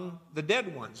among the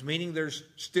dead ones, meaning there's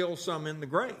still some in the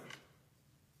grave.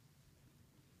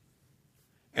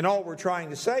 And all we're trying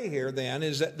to say here then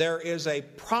is that there is a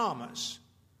promise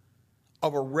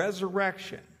of a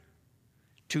resurrection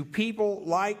to people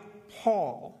like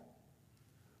Paul,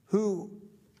 who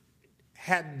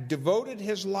had devoted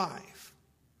his life,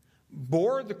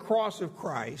 bore the cross of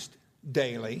Christ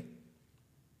daily,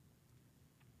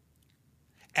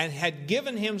 and had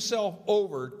given himself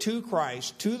over to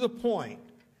Christ to the point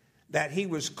that he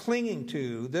was clinging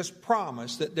to this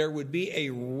promise that there would be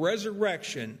a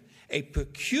resurrection, a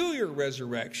peculiar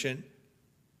resurrection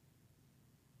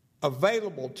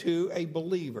available to a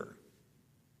believer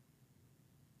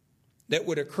that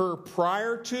would occur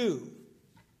prior to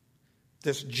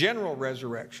this general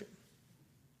resurrection,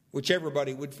 which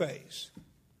everybody would face.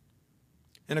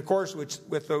 And of course,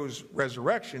 with those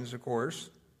resurrections, of course,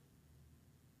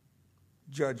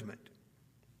 judgment.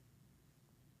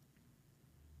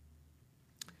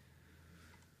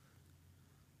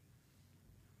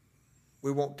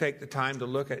 We won't take the time to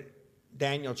look at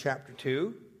Daniel chapter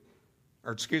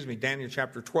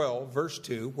 12, verse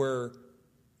 2, where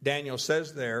Daniel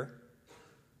says there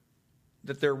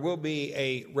that there will be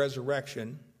a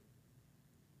resurrection,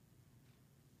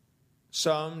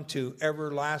 some to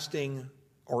everlasting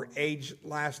or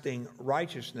age-lasting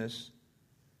righteousness,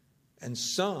 and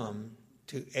some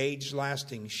to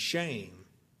age-lasting shame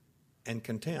and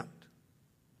contempt.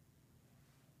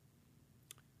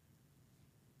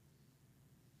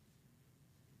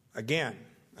 Again,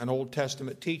 an Old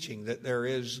Testament teaching that there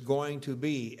is going to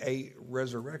be a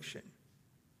resurrection.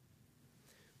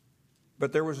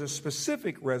 But there was a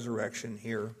specific resurrection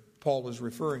here Paul is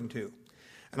referring to.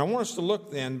 And I want us to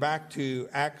look then back to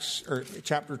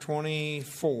chapter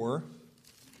 24.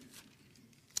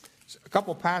 A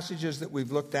couple passages that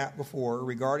we've looked at before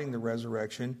regarding the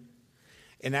resurrection.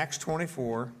 In Acts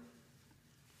 24,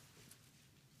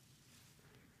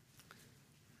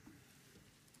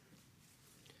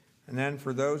 and then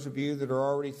for those of you that are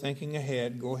already thinking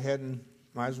ahead,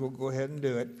 might as well go ahead and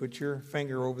do it. Put your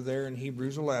finger over there in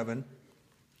Hebrews 11.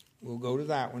 We'll go to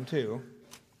that one too.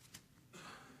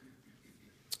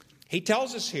 He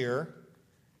tells us here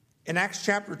in Acts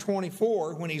chapter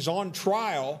 24, when he's on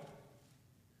trial,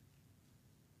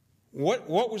 what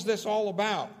was this all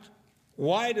about?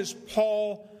 Why does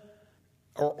Paul,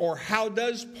 or how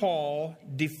does Paul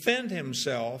defend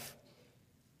himself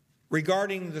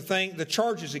regarding the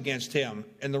charges against him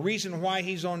and the reason why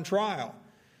he's on trial?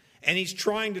 And he's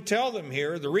trying to tell them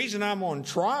here, the reason I'm on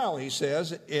trial, he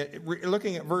says,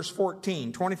 looking at verse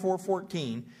 14,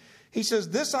 24:14, he says,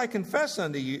 "This I confess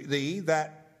unto thee,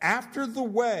 that after the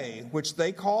way which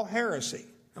they call heresy,"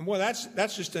 and boy,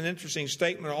 that's just an interesting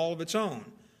statement all of its own.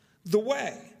 The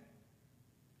way.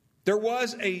 There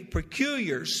was a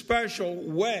peculiar, special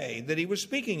way that he was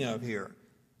speaking of here.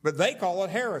 But they call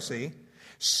it heresy.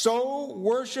 So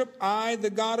worship I the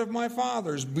God of my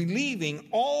fathers, believing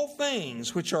all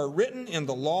things which are written in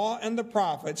the law and the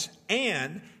prophets,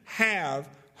 and have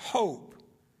hope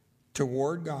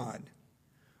toward God,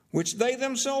 which they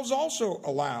themselves also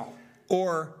allow.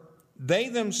 Or they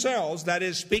themselves, that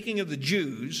is, speaking of the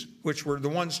Jews, which were the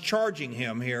ones charging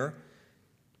him here,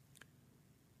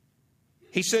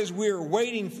 he says we are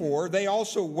waiting for, they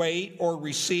also wait or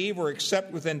receive or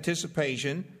accept with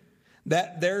anticipation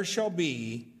that there shall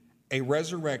be a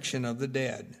resurrection of the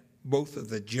dead, both of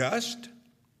the just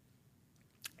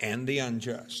and the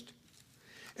unjust.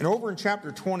 And over in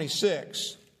chapter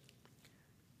 26,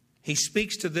 he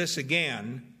speaks to this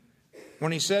again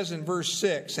when he says in verse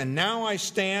 6, and now I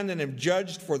stand and am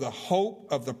judged for the hope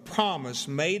of the promise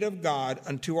made of God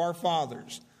unto our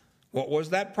fathers. What was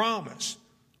that promise?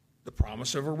 The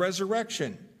promise of a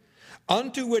resurrection,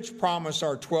 unto which promise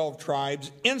our 12 tribes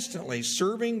instantly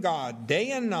serving God day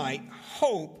and night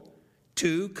hope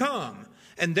to come.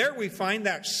 And there we find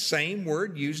that same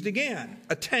word used again,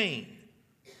 attain,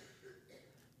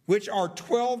 which our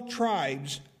 12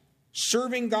 tribes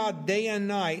serving God day and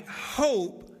night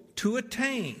hope to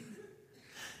attain.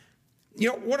 You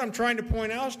know, what I'm trying to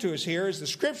point out to us here is the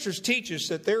Scriptures teach us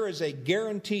that there is a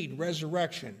guaranteed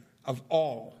resurrection of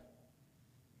all.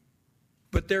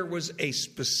 But there was a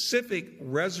specific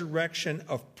resurrection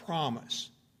of promise,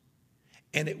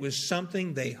 and it was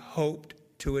something they hoped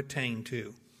to attain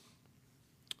to.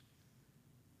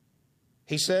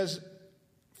 He says,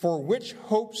 for which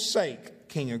hope's sake,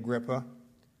 King Agrippa,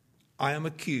 I am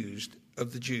accused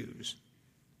of the Jews.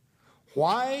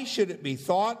 Why should it be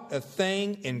thought a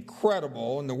thing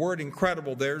incredible? And the word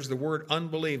incredible there is the word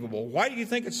unbelievable. Why do you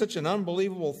think it's such an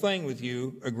unbelievable thing with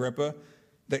you, Agrippa,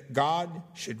 that God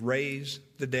should raise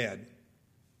the dead?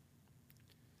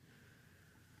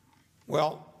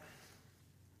 Well,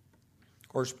 of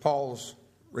course, Paul's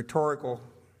rhetorical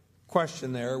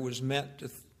question there was meant to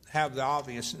have the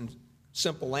obvious and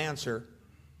simple answer,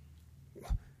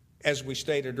 as we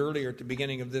stated earlier at the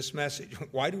beginning of this message.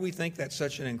 Why do we think that's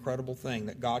such an incredible thing,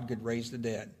 that God could raise the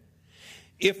dead?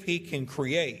 If he can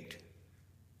create,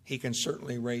 he can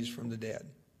certainly raise from the dead.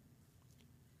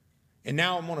 And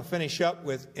now I'm going to finish up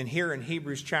with, and here in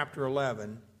Hebrews chapter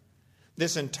 11,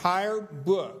 this entire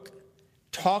book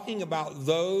talking about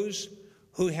those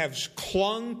who have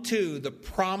clung to the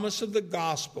promise of the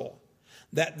gospel,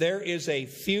 that there is a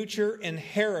future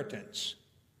inheritance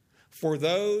for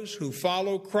those who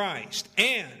follow Christ.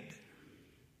 And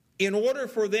in order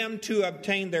for them to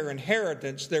obtain their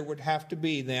inheritance, there would have to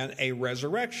be then a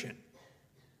resurrection.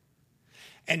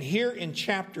 And here in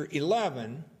chapter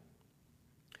 11,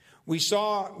 we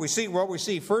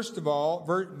see first of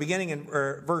all, beginning in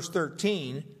verse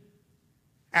 13,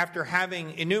 after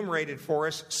having enumerated for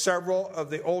us several of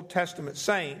the Old Testament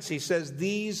saints, he says,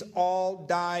 these all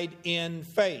died in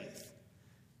faith,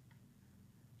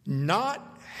 not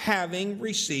having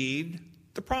received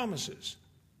the promises.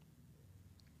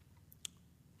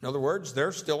 In other words,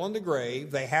 they're still in the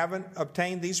grave. They haven't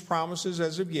obtained these promises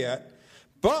as of yet,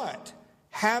 but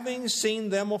having seen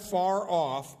them afar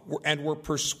off, and were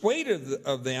persuaded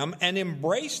of them, and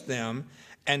embraced them,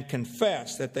 and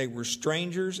confessed that they were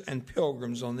strangers and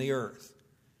pilgrims on the earth.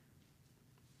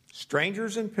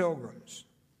 Strangers and pilgrims.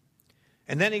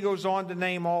 And then he goes on to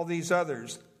name all these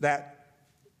others,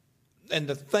 and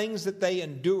the things that they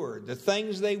endured, the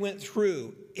things they went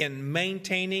through in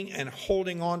maintaining and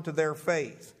holding on to their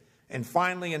faith. And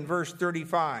finally, in verse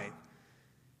 35,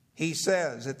 he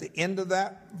says at the end of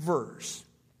that verse,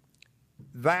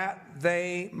 that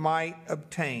they might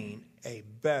obtain a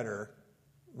better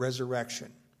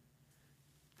resurrection.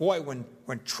 Boy, when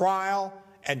trial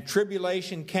and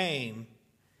tribulation came,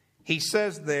 he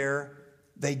says there,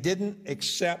 they didn't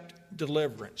accept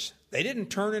deliverance. They didn't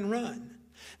turn and run.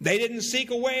 They didn't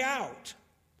seek a way out.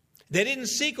 They didn't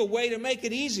seek a way to make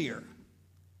it easier.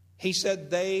 He said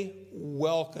they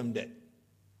welcomed it.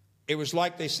 It was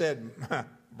like they said,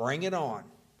 bring it on.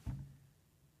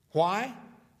 Why?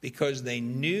 Because they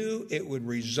knew it would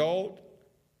result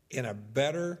in a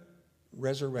better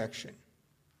resurrection.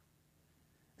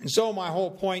 And so my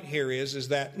whole point here is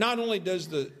that not only does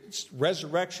the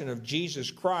resurrection of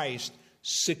Jesus Christ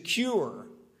secure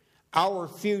our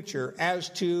future as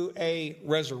to a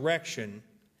resurrection,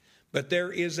 but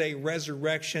there is a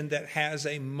resurrection that has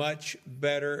a much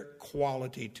better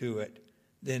quality to it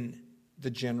than the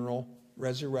general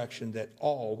resurrection that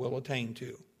all will attain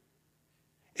to.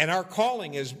 And our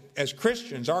calling as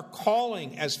Christians, our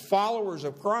calling as followers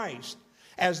of Christ,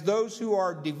 as those who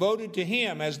are devoted to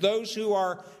Him, as those who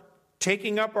are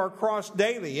taking up our cross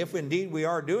daily, if indeed we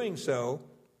are doing so,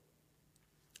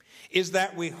 is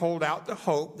that we hold out the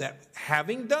hope that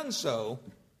having done so,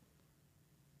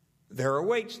 there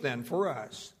awaits then for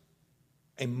us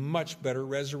a much better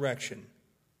resurrection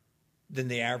than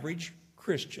the average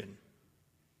Christian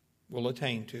will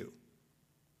attain to.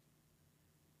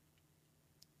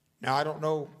 Now, I don't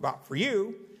know about for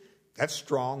you, that's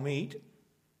strong meat.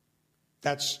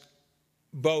 That's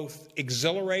both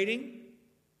exhilarating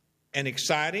and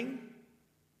exciting,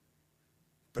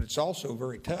 but it's also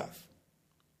very tough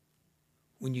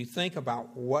when you think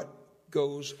about what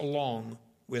goes along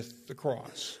with the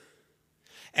cross.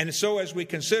 And so as we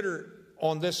consider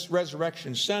on this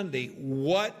Resurrection Sunday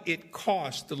what it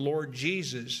cost the Lord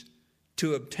Jesus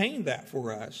to obtain that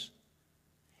for us,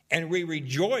 and we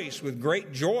rejoice with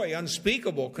great joy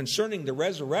unspeakable concerning the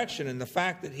resurrection and the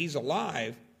fact that he's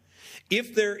alive,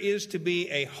 if there is to be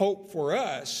a hope for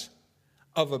us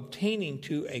of obtaining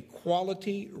to a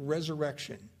quality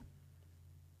resurrection,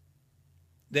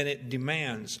 then it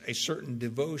demands a certain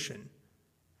devotion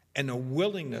and a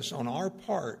willingness on our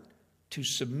part to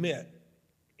submit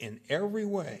in every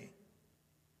way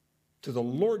to the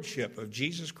lordship of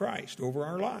Jesus Christ over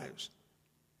our lives.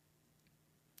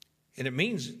 And it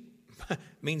means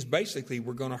basically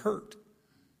we're going to hurt.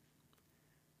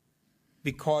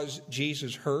 Because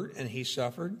Jesus hurt and he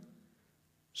suffered,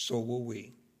 so will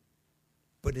we.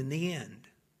 But in the end,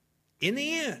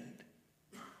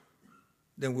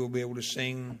 then we'll be able to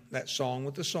sing that song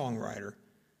with the songwriter.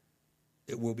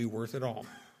 It will be worth it all.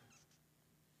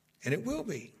 And it will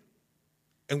be.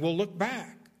 And we'll look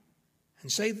back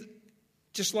and say,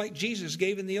 just like Jesus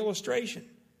gave in the illustration,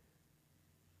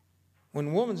 when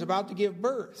a woman's about to give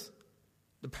birth,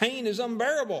 the pain is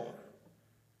unbearable.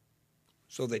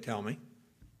 So they tell me.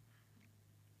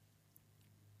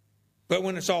 But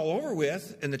when it's all over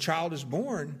with and the child is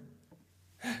born,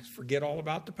 forget all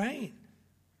about the pain.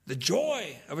 The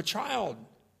joy of a child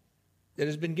that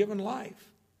has been given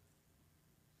life.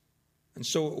 And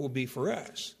so it will be for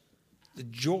us. The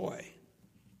joy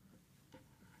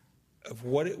of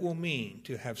what it will mean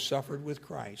to have suffered with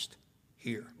Christ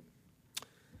here.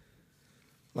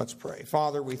 Let's pray.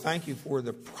 Father, we thank you for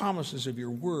the promises of your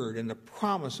word and the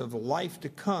promise of the life to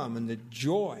come and the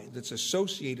joy that's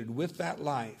associated with that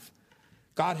life.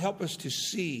 God, help us to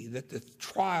see that the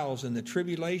trials and the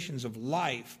tribulations of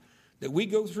life that we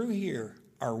go through here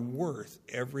are worth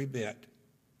every bit.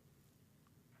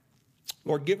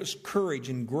 Lord, give us courage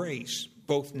and grace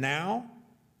both now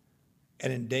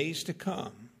and in days to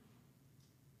come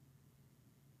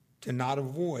to not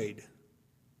avoid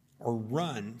or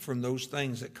run from those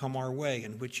things that come our way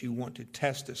in which you want to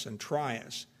test us and try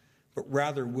us, but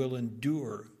rather will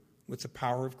endure with the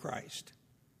power of Christ,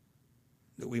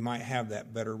 that we might have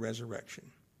that better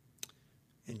resurrection.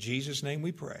 In Jesus' name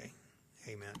we pray.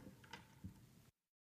 Amen.